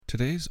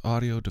Today's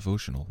audio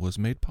devotional was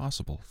made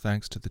possible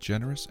thanks to the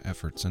generous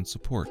efforts and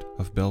support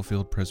of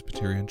Bellefield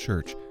Presbyterian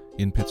Church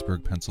in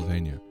Pittsburgh,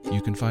 Pennsylvania.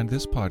 You can find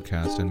this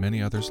podcast and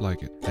many others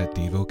like it at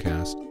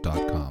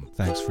Devocast.com.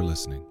 Thanks for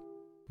listening.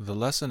 The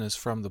lesson is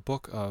from the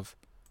book of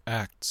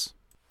Acts.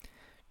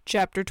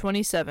 Chapter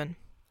 27.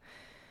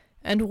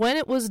 And when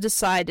it was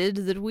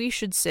decided that we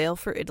should sail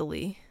for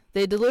Italy,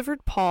 they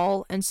delivered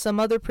Paul and some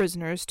other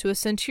prisoners to a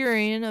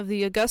centurion of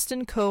the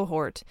Augustan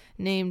cohort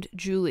named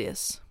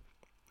Julius.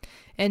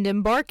 And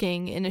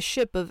embarking in a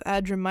ship of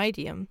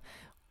Adramyttium,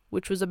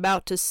 which was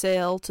about to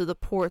sail to the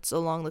ports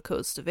along the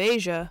coast of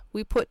Asia,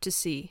 we put to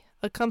sea,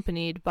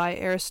 accompanied by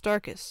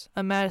Aristarchus,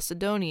 a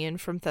Macedonian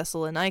from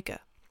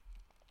Thessalonica.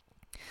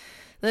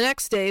 The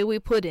next day we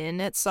put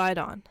in at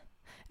Sidon,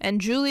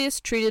 and Julius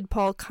treated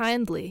Paul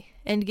kindly,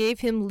 and gave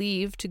him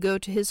leave to go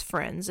to his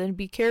friends and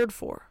be cared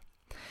for.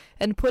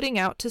 And putting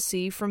out to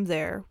sea from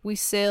there, we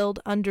sailed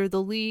under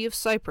the lee of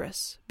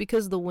Cyprus,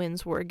 because the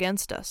winds were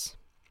against us.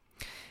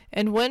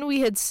 And when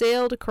we had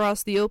sailed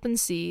across the open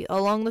sea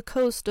along the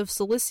coast of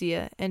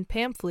Cilicia and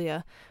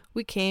Pamphylia,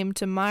 we came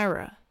to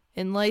Myra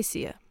in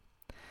Lycia.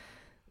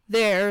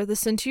 There the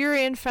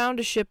centurion found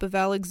a ship of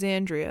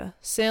Alexandria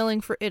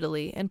sailing for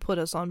Italy and put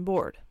us on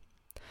board.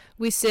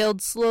 We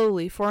sailed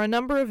slowly for a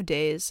number of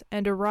days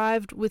and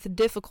arrived with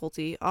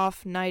difficulty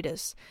off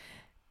Cnidus,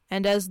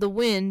 and as the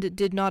wind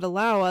did not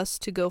allow us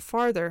to go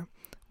farther,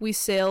 we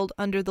sailed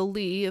under the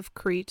lee of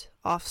Crete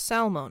off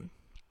Salmon.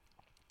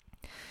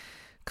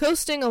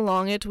 Coasting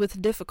along it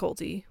with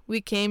difficulty,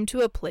 we came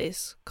to a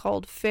place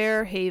called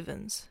Fair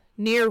Havens,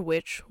 near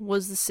which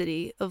was the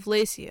city of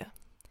Lasea.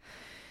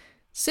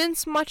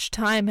 Since much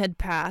time had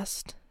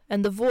passed,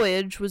 and the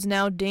voyage was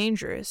now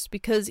dangerous,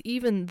 because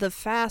even the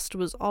fast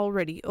was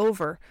already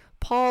over,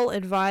 Paul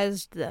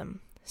advised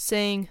them,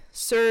 saying,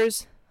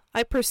 Sirs,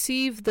 I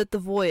perceive that the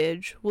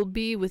voyage will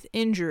be with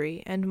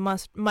injury and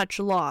much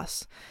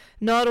loss,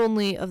 not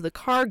only of the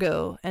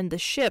cargo and the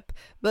ship,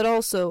 but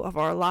also of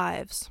our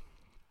lives.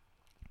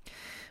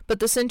 But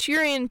the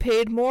centurion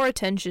paid more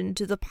attention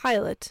to the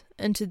pilot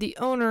and to the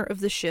owner of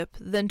the ship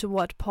than to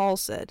what Paul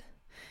said.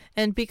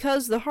 And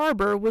because the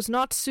harbor was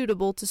not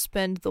suitable to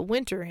spend the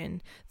winter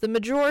in, the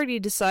majority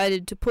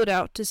decided to put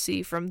out to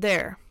sea from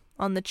there,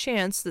 on the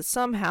chance that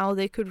somehow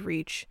they could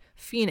reach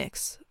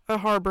Phoenix, a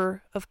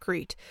harbor of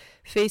Crete,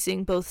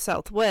 facing both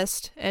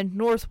southwest and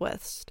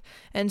northwest,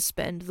 and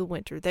spend the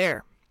winter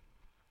there.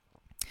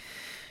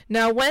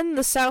 Now when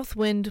the south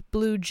wind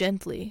blew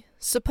gently,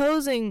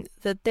 supposing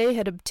that they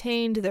had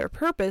obtained their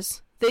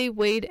purpose, they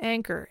weighed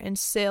anchor and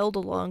sailed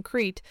along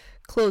Crete,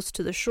 close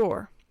to the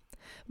shore.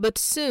 But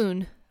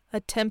soon a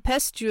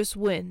tempestuous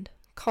wind,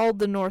 called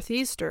the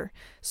northeaster,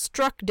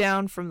 struck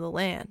down from the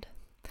land.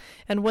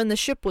 And when the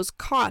ship was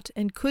caught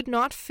and could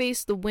not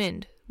face the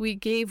wind, we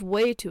gave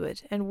way to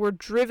it and were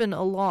driven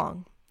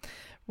along.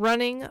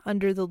 Running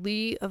under the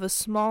lee of a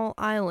small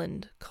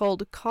island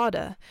called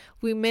Cauda,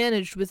 we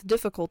managed with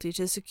difficulty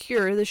to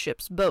secure the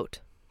ship's boat.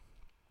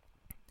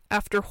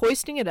 After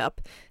hoisting it up,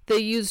 they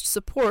used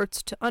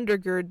supports to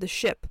undergird the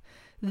ship.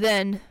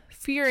 Then,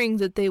 fearing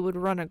that they would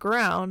run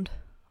aground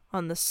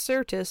on the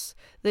Syrtis,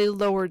 they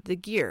lowered the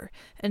gear,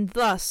 and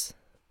thus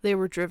they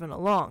were driven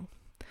along.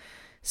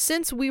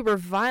 Since we were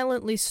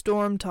violently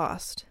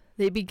storm-tossed,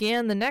 they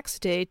began the next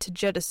day to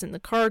jettison the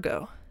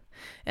cargo.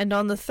 And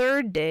on the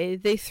third day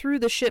they threw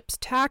the ship's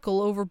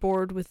tackle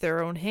overboard with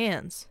their own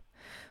hands.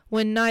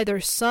 When neither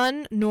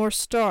sun nor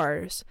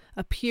stars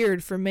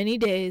appeared for many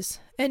days,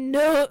 and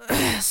no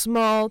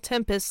small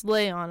tempest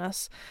lay on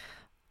us,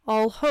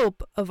 all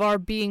hope of our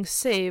being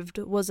saved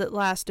was at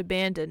last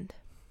abandoned.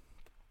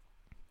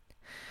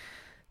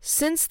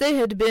 Since they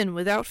had been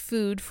without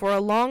food for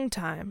a long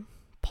time,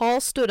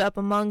 Paul stood up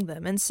among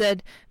them and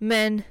said,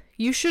 Men,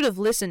 you should have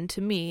listened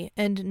to me,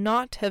 and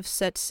not have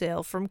set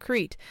sail from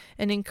Crete,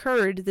 and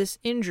incurred this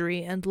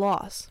injury and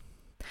loss.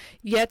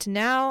 Yet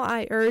now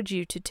I urge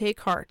you to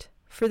take heart,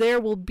 for there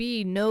will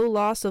be no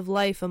loss of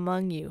life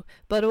among you,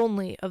 but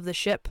only of the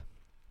ship.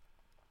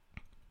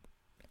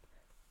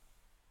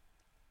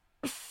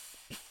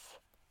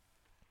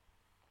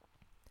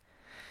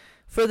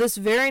 For this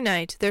very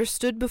night there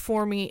stood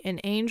before me an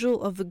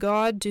angel of the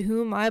God to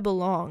whom I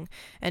belong,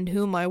 and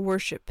whom I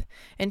worship.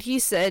 And he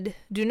said,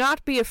 Do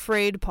not be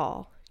afraid,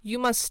 Paul. You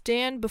must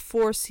stand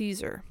before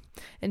Caesar.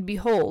 And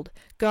behold,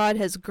 God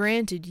has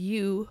granted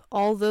you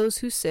all those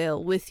who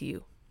sail with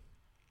you.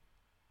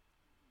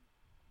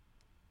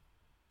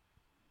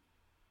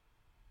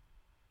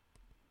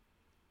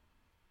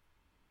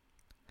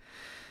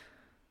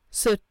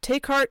 So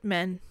take heart,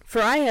 men,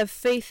 for I have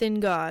faith in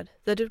God,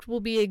 that it will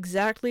be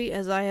exactly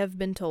as I have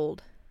been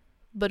told.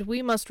 But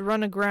we must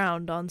run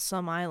aground on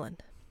some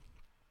island.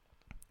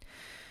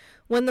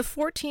 When the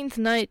 14th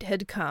night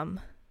had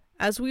come,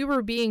 as we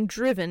were being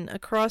driven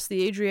across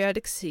the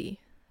Adriatic Sea,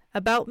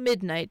 about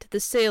midnight the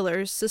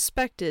sailors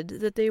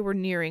suspected that they were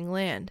nearing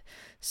land,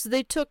 so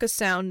they took a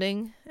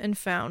sounding and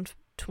found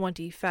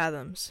 20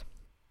 fathoms.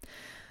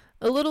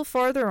 A little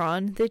farther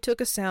on they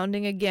took a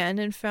sounding again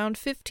and found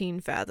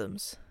 15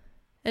 fathoms.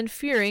 and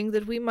fearing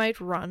that we might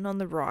run on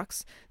the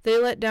rocks, they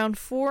let down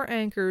 4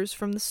 anchors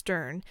from the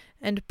stern,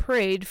 and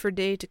prayed for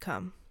day to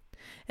come.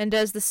 And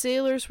as the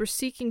sailors were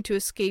seeking to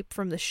escape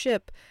from the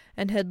ship,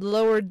 and had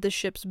lowered the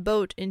ship's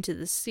boat into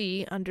the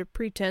sea under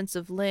pretense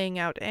of laying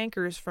out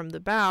anchors from the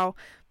bow,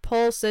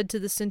 Paul said to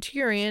the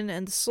centurion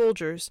and the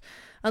soldiers,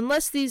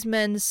 "Unless these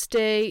men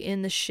stay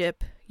in the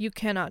ship, you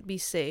cannot be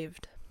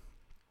saved."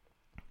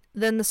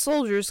 Then the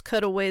soldiers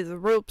cut away the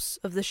ropes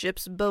of the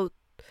ship's boat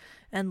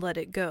and let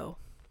it go.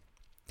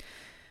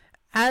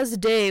 As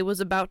day was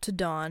about to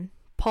dawn,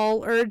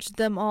 Paul urged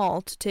them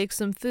all to take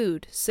some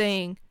food,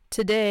 saying,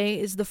 "Today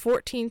is the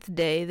 14th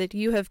day that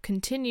you have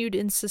continued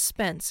in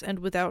suspense and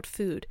without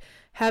food,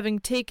 having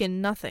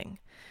taken nothing.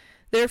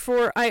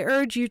 Therefore I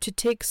urge you to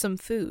take some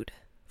food,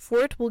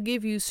 for it will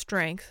give you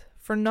strength,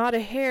 for not a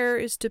hair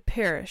is to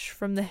perish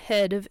from the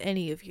head of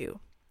any of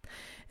you."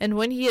 And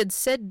when he had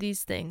said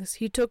these things,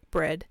 he took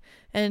bread,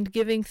 and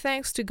giving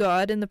thanks to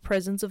God in the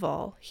presence of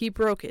all, he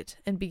broke it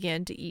and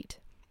began to eat.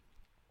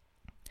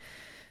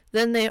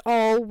 Then they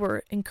all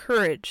were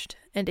encouraged,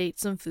 and ate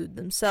some food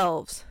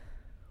themselves.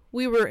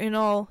 We were in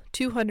all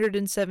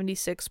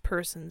 276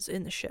 persons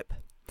in the ship.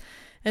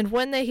 And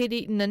when they had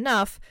eaten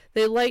enough,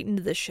 they lightened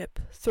the ship,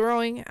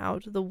 throwing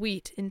out the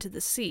wheat into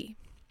the sea.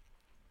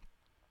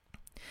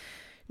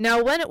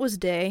 Now when it was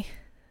day,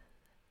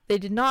 they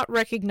did not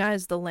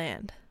recognize the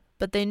land,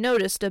 but they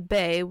noticed a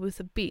bay with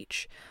a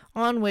beach,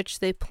 on which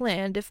they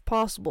planned, if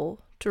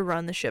possible, to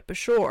run the ship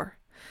ashore.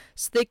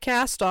 So they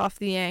cast off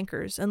the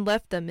anchors and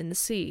left them in the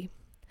sea,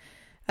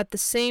 at the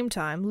same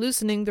time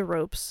loosening the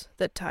ropes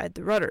that tied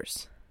the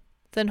rudders.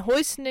 Then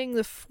hoisting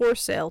the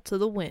foresail to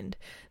the wind,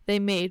 they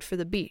made for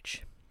the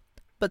beach.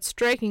 But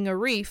striking a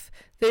reef,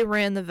 they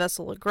ran the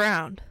vessel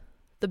aground.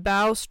 The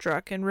bow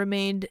struck and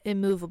remained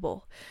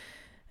immovable,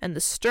 and the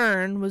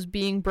stern was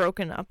being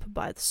broken up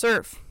by the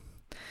surf.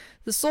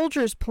 The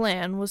soldiers'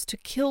 plan was to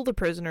kill the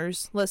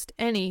prisoners, lest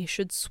any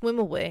should swim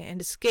away and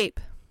escape.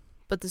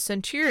 But the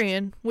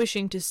centurion,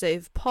 wishing to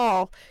save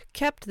Paul,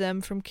 kept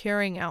them from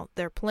carrying out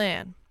their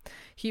plan.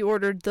 He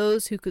ordered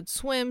those who could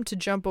swim to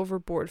jump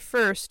overboard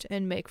first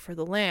and make for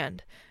the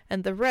land,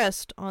 and the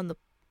rest on the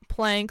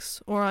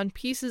planks or on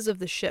pieces of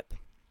the ship.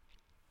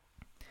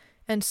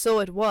 And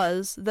so it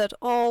was that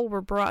all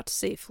were brought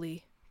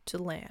safely to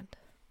land.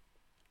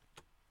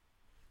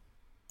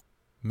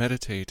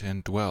 Meditate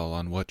and dwell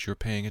on what you're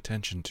paying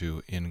attention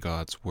to in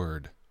God's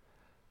Word.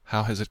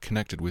 How has it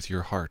connected with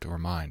your heart or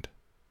mind?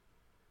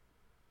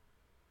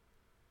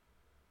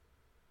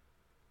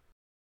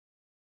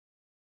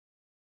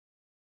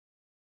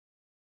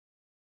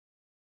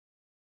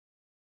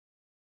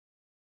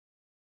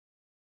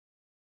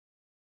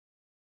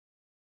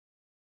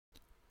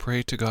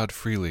 Pray to God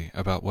freely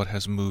about what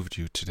has moved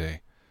you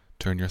today.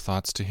 Turn your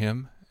thoughts to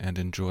Him and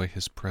enjoy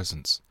His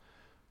presence.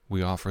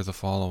 We offer the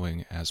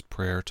following as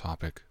prayer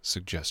topic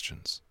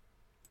suggestions.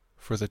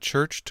 For the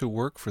Church to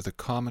work for the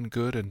common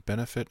good and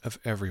benefit of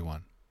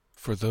everyone.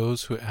 For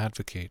those who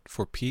advocate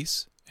for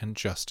peace and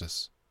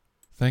justice.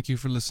 Thank you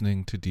for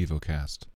listening to Devocast.